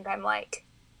don't think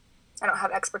I don't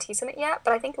have expertise in it yet,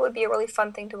 but I think it would be a really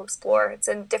fun thing to explore. It's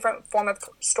a different form of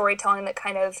storytelling that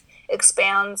kind of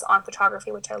expands on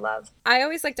photography, which I love. I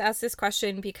always like to ask this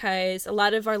question because a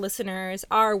lot of our listeners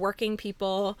are working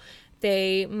people.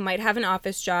 They might have an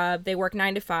office job. They work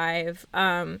 9 to 5.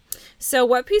 So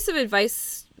what piece of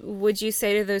advice would you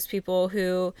say to those people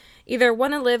who either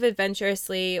want to live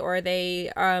adventurously or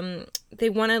they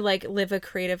want to, like, live a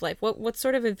creative life? What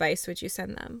sort of advice would you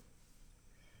send them?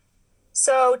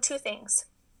 So 2 things.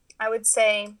 I would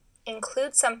say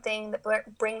include something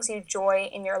that brings you joy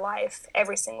in your life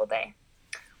every single day.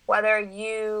 Whether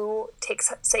you take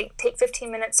 15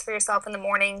 minutes for yourself in the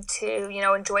morning to,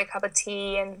 enjoy a cup of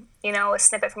tea and, a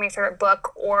snippet from your favorite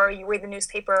book, or you read the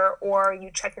newspaper, or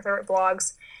you check your favorite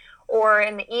blogs, or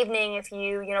in the evening if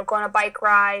you, go on a bike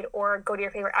ride or go to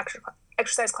your favorite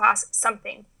exercise class,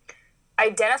 something.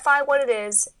 Identify what it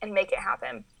is and make it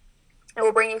happen. It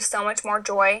will bring you so much more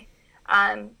joy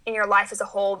in your life as a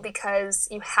whole, because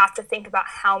you have to think about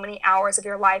how many hours of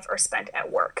your life are spent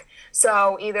at work.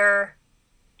 So either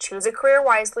choose a career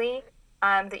wisely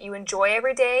that you enjoy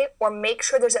every day, or make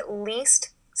sure there's at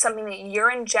least something that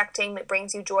you're injecting that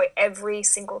brings you joy every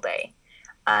single day.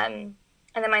 And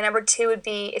then my number 2 would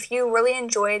be, if you really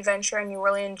enjoy adventure and you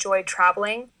really enjoy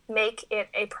traveling, make it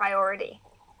a priority.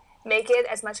 Make it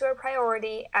as much of a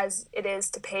priority as it is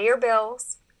to pay your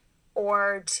bills,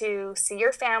 or to see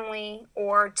your family,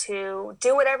 or to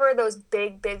do whatever those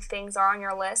big, big things are on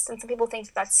your list. And some people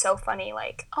think that's so funny,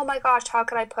 like, oh my gosh, how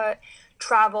could I put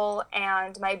travel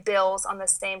and my bills on the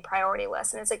same priority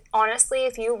list? And it's like, honestly,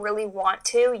 if you really want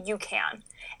to, you can.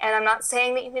 And I'm not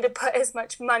saying that you need to put as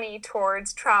much money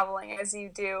towards traveling as you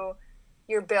do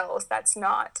your bills. That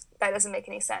doesn't make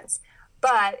any sense.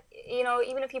 But,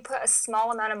 even if you put a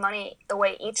small amount of money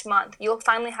away each month, you'll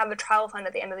finally have a travel fund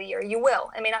at the end of the year. You will.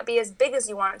 It may not be as big as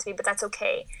you want it to be, but that's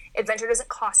okay. Adventure doesn't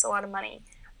cost a lot of money.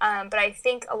 But I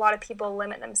think a lot of people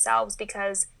limit themselves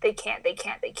because they can't.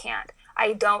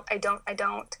 I don't.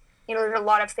 there's a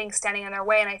lot of things standing in their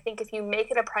way. And I think if you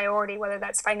make it a priority, whether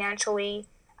that's financially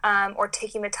or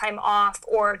taking the time off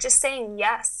or just saying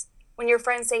yes, when your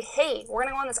friends say, hey, we're going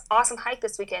to go on this awesome hike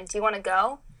this weekend, do you want to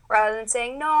go? Rather than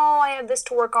saying, no, I have this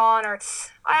to work on, or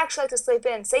I actually like to sleep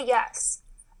in, say yes.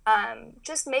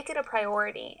 Just make it a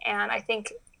priority. And I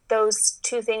think those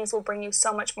two things will bring you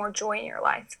so much more joy in your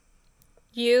life.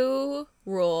 You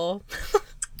rule.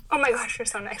 Oh my gosh, you're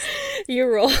so nice. You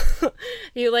rule.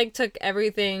 You like took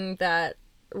everything that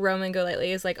Roam & Go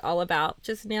Lightly is like all about.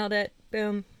 Just nailed it.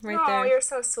 Boom. Right there. Oh, you're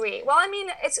so sweet. Well, I mean,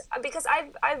 it's because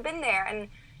I've been there, and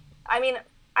I mean,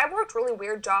 I worked really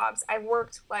weird jobs. I've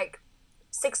worked like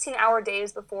 16-hour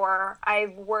days before.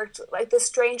 I've worked like the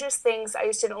strangest things I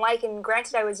just didn't like. And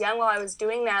granted, I was young while I was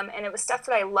doing them, and it was stuff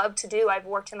that I loved to do. I've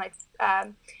worked in like,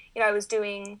 I was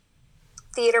doing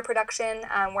theater production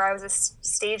where I was a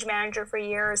stage manager for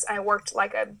years. I worked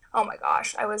like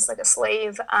I was like a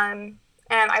slave. And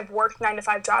I've worked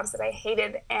 9-to-5 jobs that I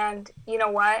hated. And you know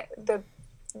what? The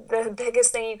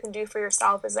biggest thing you can do for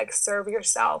yourself is like serve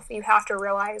yourself. You have to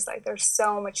realize like there's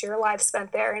so much of your life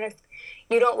spent there. And if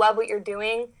you don't love what you're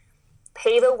doing,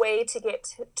 pave a way to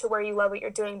get to where you love what you're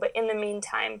doing. But in the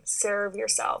meantime, serve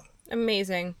yourself.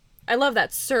 Amazing. I love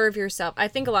that. Serve yourself. I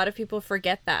think a lot of people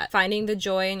forget that. Finding the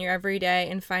joy in your everyday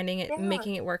and finding it,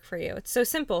 making it work for you. It's so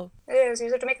simple. It is. You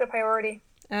just have to make it a priority.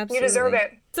 Absolutely. You deserve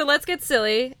it. So let's get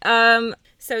silly.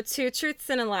 So 2 truths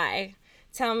and a lie.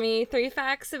 Tell me 3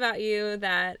 facts about you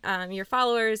that your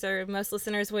followers or most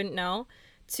listeners wouldn't know.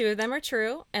 2 of them are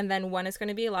true, and then 1 is going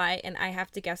to be a lie, and I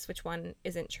have to guess which one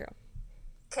isn't true.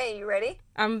 Okay, you ready?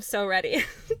 I'm so ready.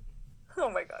 Oh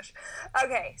my gosh.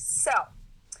 Okay, so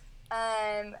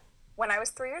when I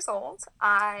was 3 years old,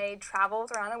 I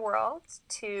traveled around the world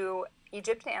to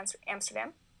Egypt and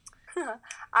Amsterdam.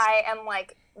 I am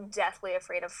like deathly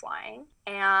afraid of flying.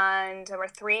 And number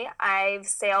 3, I've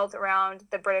sailed around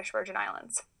the British Virgin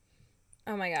Islands.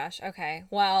 Oh my gosh. Okay.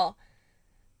 Well,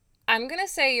 I'm going to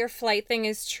say your flight thing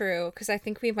is true because I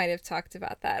think we might have talked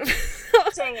about that.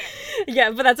 Dang it.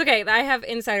 Yeah, but that's okay. I have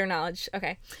insider knowledge.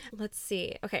 Okay. Let's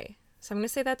see. Okay. So I'm going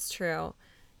to say that's true.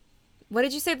 What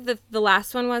did you say the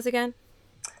last one was again?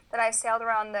 That I sailed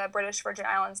around the British Virgin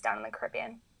Islands down in the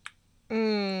Caribbean.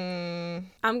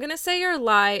 I'm going to say your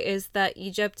lie is that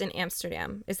Egypt and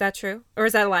Amsterdam. Is that true? Or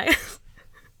is that a lie?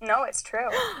 No, it's true.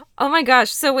 Oh my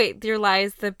gosh. So wait, your lie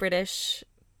is the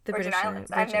Virgin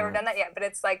Islands. I've never done that yet, but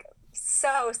it's like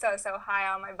so high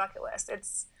on my bucket list.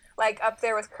 It's like up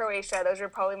there with Croatia. Those are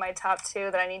probably my top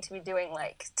 2 that I need to be doing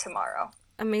like tomorrow.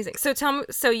 Amazing. So tell me,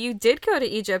 so you did go to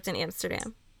Egypt and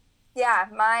Amsterdam? Yeah,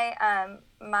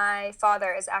 my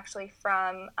father is actually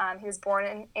from, he was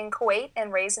born in Kuwait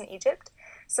and raised in Egypt.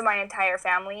 So my entire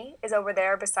family is over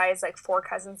there besides like 4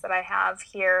 cousins that I have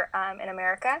here in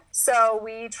America. So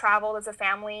we traveled as a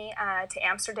family to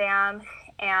Amsterdam,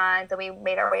 and then we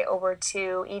made our way over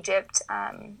to Egypt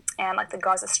and like the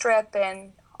Gaza Strip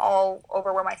and all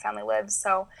over where my family lives.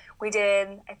 So we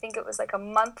did, I think it was like a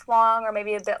month long or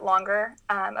maybe a bit longer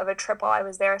of a trip while I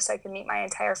was there so I could meet my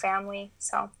entire family.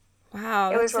 So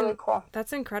wow, it was really cool.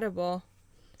 That's incredible.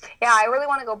 Yeah, I really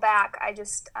want to go back. I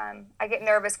just, I get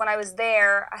nervous. When I was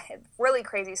there, I had a really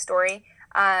crazy story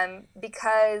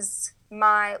because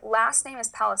my last name is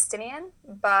Palestinian,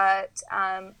 but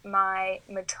my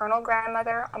maternal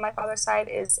grandmother on my father's side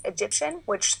is Egyptian,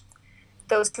 which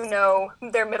those who know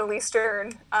their Middle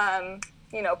Eastern,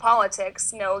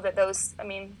 politics know that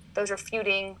those are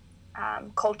feuding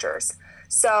cultures.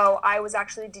 So I was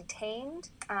actually detained.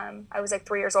 I was like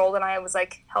 3 years old, and I was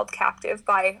like held captive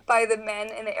by the men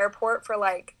in the airport for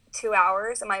like 2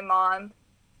 hours. And my mom,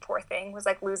 poor thing, was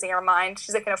like losing her mind.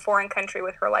 She's like in a foreign country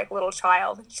with her like little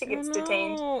child. She gets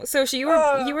detained. So you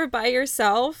were by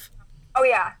yourself? Oh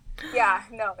yeah. Yeah,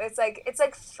 no, it's like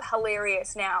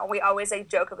hilarious now. We always like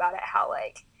joke about it, how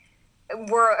like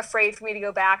we're afraid for me to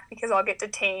go back because I'll get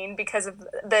detained because of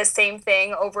the same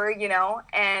thing over,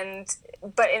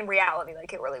 but in reality,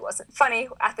 like it really wasn't funny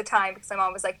at the time because my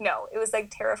mom was like, no, it was like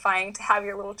terrifying to have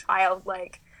your little child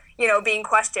like, being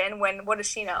questioned when, what does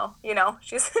she know?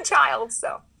 She's a child,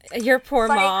 so. Your poor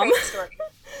mom. Crazy story.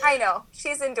 I know.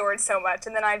 She's endured so much,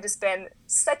 and then I've just been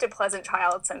such a pleasant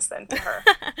child since then to her.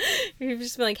 You've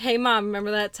just been like, hey, Mom,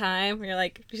 remember that time?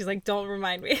 And she's like, don't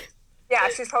remind me. Yeah,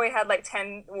 she's probably had like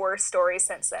 10 worse stories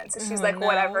since then. So she's like,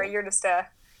 whatever, you've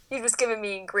just given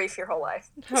me grief your whole life.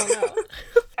 Oh, no.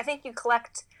 I think you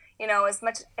collect,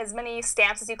 as many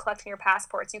stamps as you collect in your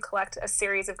passports, you collect a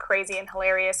series of crazy and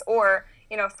hilarious or,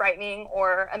 frightening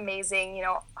or amazing,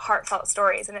 heartfelt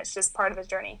stories. And it's just part of the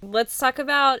journey. Let's talk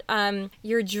about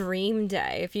your dream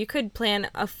day. If you could plan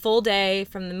a full day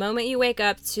from the moment you wake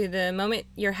up to the moment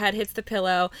your head hits the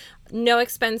pillow, no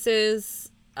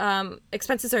expenses.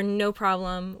 Expenses are no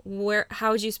problem.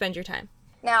 How would you spend your time?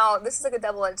 Now, this is like a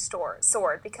double-edged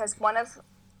sword because one of,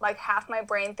 like, half my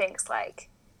brain thinks, like,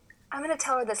 I'm going to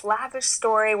tell her this lavish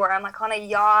story where I'm, like, on a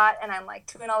yacht and I'm,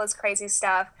 like, doing all this crazy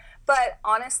stuff. But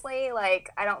honestly,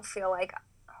 like, I don't feel like,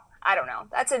 I don't know.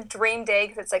 That's a dream day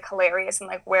because it's, like, hilarious and,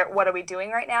 like, what are we doing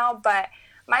right now? But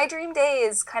my dream day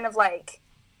is kind of, like,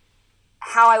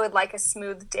 how I would like a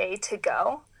smooth day to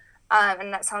go.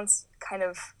 And that sounds kind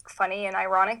of funny and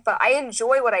ironic, but I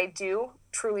enjoy what I do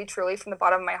truly, truly from the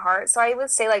bottom of my heart. So I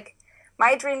would say, like,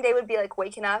 my dream day would be, like,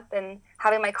 waking up and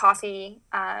having my coffee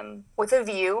with a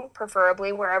view,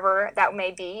 preferably wherever that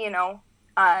may be,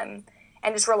 and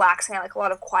just relaxing. I like a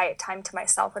lot of quiet time to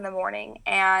myself in the morning.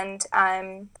 And,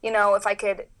 if I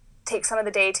could take some of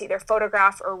the day to either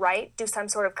photograph or write, do some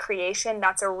sort of creation,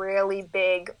 that's a really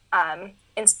big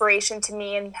inspiration to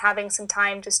me, and having some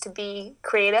time just to be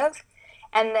creative.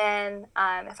 And then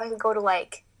if I could go to,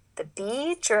 like, the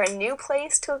beach or a new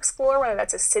place to explore, whether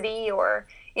that's a city or,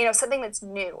 something that's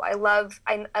new. I love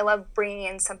bringing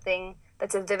in something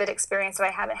that's a vivid experience that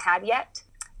I haven't had yet.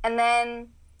 And then,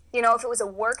 if it was a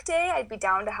work day, I'd be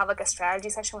down to have, like, a strategy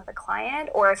session with a client.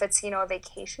 Or if it's, a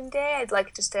vacation day, I'd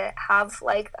like just to have,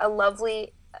 like, a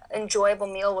lovely, enjoyable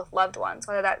meal with loved ones,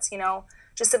 whether that's,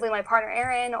 just simply my partner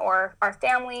Erin, or our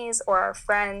families, or our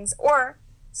friends, or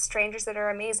strangers that are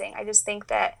amazing. I just think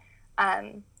that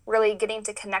really getting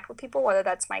to connect with people, whether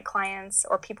that's my clients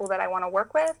or people that I want to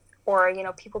work with, or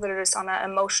people that are just on that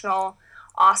emotional,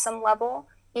 awesome level.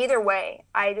 Either way,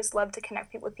 I just love to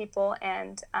connect with people,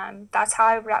 and that's how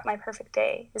I wrap my perfect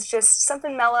day. It's just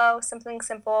something mellow, something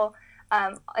simple,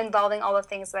 involving all the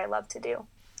things that I love to do.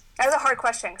 That was a hard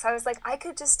question because I was like, I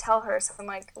could just tell her some,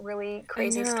 like, really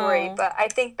crazy story, but I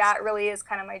think that really is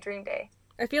kind of my dream day.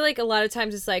 I feel like a lot of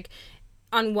times it's like,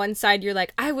 on one side you're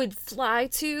like, I would fly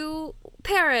to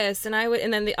Paris, and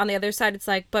then on the other side it's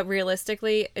like, but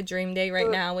realistically a dream day right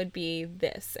now would be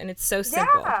this, and it's so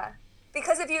simple. Yeah,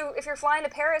 because if you're flying to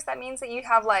Paris, that means that you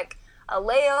have, like, a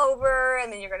layover,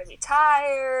 and then you're going to be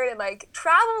tired, and, like,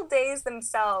 travel days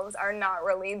themselves are not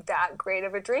really that great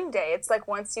of a dream day. It's like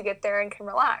once you get there and can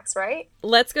relax, right?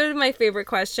 Let's go to my favorite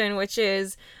question, which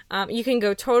is, you can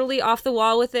go totally off the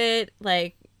wall with it.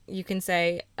 Like, you can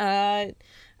say,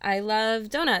 I love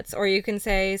donuts, or you can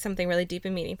say something really deep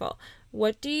and meaningful.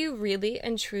 What do you really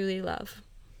and truly love?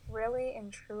 Really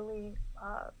and truly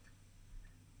love.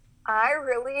 I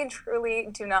really and truly,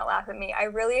 do not laugh at me, I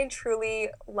really and truly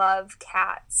love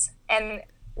cats. And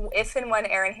if and when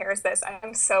Erin hears this,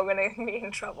 I'm so going to be in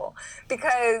trouble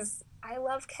because I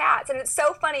love cats. And it's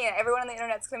so funny, and everyone on the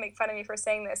internet's going to make fun of me for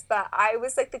saying this, but I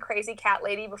was, like, the crazy cat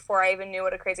lady before I even knew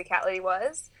what a crazy cat lady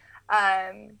was.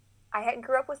 I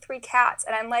grew up with 3 cats,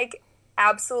 and I'm, like,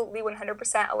 absolutely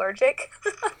 100% allergic.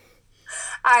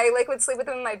 I, like, would sleep with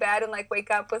them in my bed and, like, wake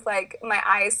up with, like, my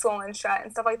eyes swollen shut and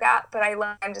stuff like that. But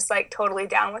I'm just, like, totally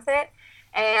down with it.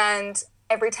 And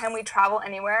every time we travel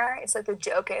anywhere, it's like the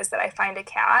joke is that I find a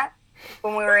cat.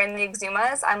 When we were in the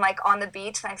Exumas, I'm, like, on the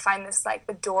beach, and I find this, like,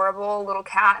 adorable little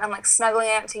cat, and I'm, like, snuggling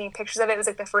it, I'm taking pictures of it. It was,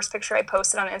 like, the first picture I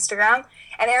posted on Instagram.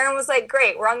 And Erin was like,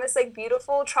 great, we're on this, like,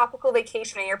 beautiful tropical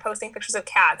vacation, and you're posting pictures of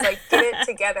cats. Like, get it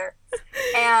together.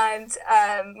 And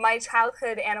my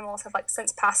childhood animals have, like,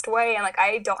 since passed away, and, like,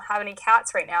 I don't have any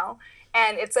cats right now.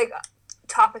 And it's, like, a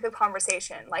topic of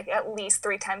conversation, like, at least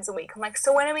 3 times a week. I'm like,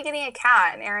 so when are we getting a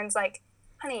cat? And Erin's like,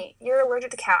 honey, you're allergic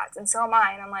to cats, and so am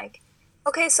I. And I'm like,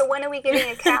 okay, so when are we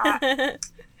getting a cat?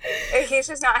 And he's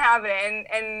just not having it.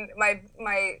 And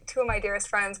my 2 of my dearest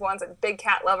friends, one's a big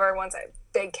cat lover, one's a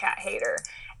big cat hater.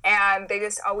 And they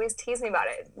just always tease me about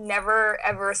it. Never,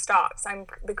 ever stops. I'm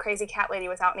the crazy cat lady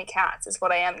without any cats is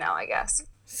what I am now, I guess.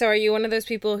 So are you one of those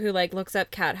people who, like, looks up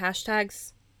cat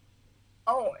hashtags?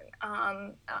 Oh,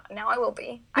 now I will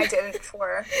be. I didn't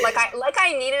before.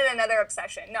 I needed another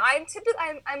obsession. No,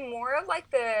 I'm more of,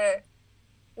 like, the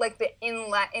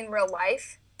in real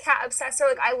life cat obsessor.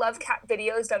 Like, I love cat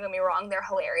videos, don't get me wrong, they're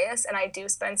hilarious, and I do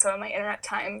spend some of my internet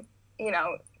time,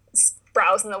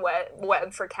 browsing the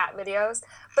web for cat videos,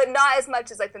 but not as much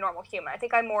as, like, the normal human. I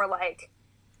think I'm more like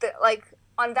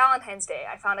on Valentine's Day,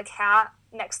 I found a cat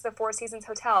next to the Four Seasons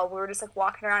Hotel. We were just, like,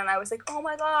 walking around, and I was like, oh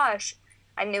my gosh,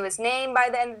 I knew his name by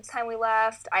the end of the time we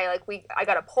left. I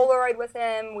got a Polaroid with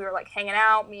him. We were, like, hanging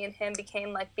out. Me and him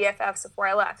became, like, BFFs before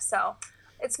I left. So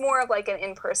it's more of, like, an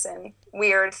in-person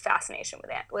weird fascination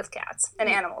with cats and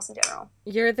animals in general.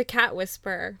 You're the cat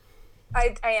whisperer.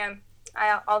 I am.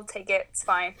 I'll take it. It's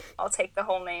fine. I'll take the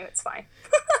whole name. It's fine.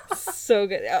 So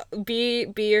good. Be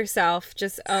yourself.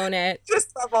 Just own it.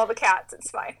 Just love all the cats.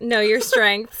 It's fine. Know your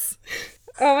strengths.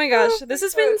 Oh my gosh, this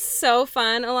has been so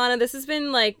fun, Alana. This has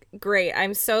been like great.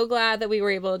 I'm so glad that we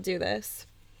were able to do this.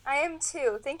 I am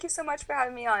too. Thank you so much for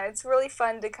having me on. It's really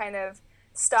fun to kind of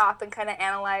stop and kind of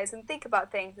analyze and think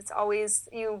about things. It's always,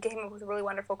 you came up with really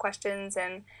wonderful questions,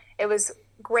 and it was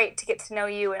great to get to know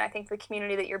you. And I think the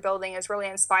community that you're building is really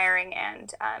inspiring,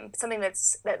 and something that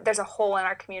there's a hole in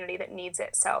our community that needs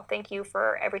it. So thank you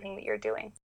for everything that you're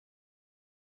doing.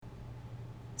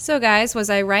 So guys, was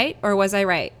I right or was I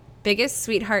right? Biggest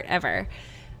sweetheart ever.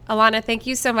 Alana, thank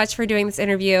you so much for doing this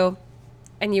interview,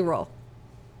 and you rule.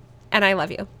 And I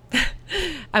love you.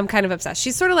 I'm kind of obsessed.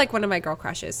 She's sort of like one of my girl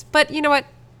crushes. But you know what?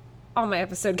 All my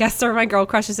episode guests are my girl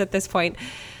crushes at this point.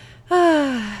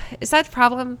 Is that a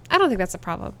problem? I don't think that's a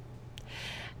problem.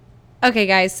 Okay,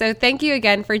 guys. So thank you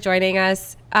again for joining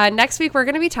us. Next week, we're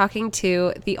going to be talking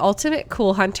to the ultimate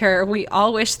cool hunter we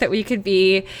all wish that we could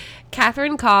be,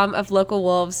 Catherine Kalm of Local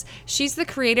Wolves. She's the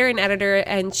creator and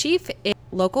editor-in-chief in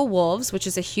Local Wolves, which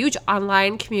is a huge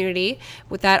online community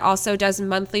that also does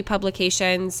monthly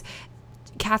publications.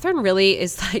 Catherine really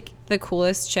is like the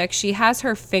coolest chick. She has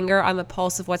her finger on the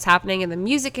pulse of what's happening in the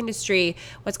music industry,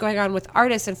 what's going on with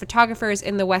artists and photographers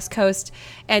in the West Coast.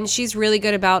 And she's really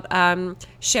good about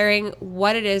sharing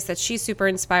what it is that she's super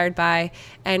inspired by.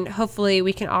 And hopefully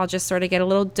we can all just sort of get a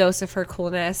little dose of her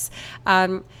coolness.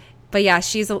 But yeah,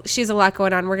 she's a lot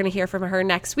going on. We're going to hear from her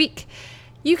next week.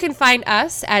 You can find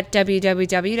us at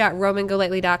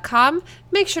www.romangolightly.com.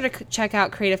 Make sure to check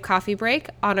out Creative Coffee Break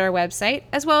on our website,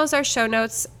 as well as our show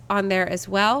notes on there as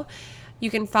well.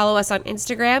 You can follow us on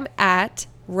Instagram at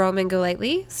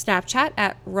RomanGoLightly, Snapchat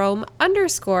at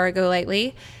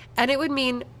Rome_GoLightly, and it would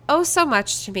mean oh so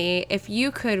much to me if you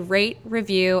could rate,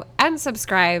 review, and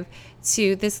subscribe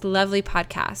to this lovely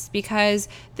podcast, because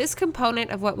this component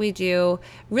of what we do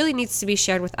really needs to be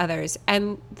shared with others.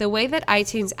 And the way that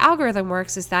iTunes algorithm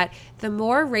works is that the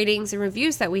more ratings and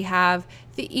reviews that we have,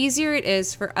 the easier it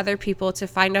is for other people to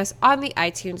find us on the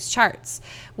iTunes charts.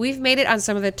 We've made it on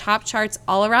some of the top charts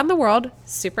all around the world,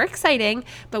 super exciting,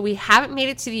 but we haven't made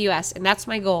it to the US, and that's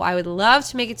my goal. I would love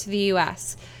to make it to the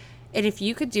US. And if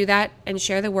you could do that and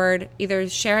share the word, either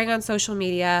sharing on social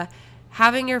media,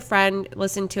 having your friend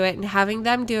listen to it, and having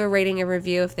them do a rating and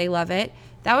review if they love it,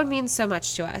 that would mean so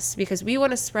much to us, because we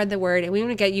want to spread the word and we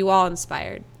want to get you all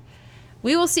inspired.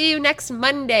 We will see you next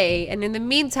Monday, and in the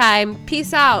meantime,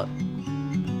 peace out.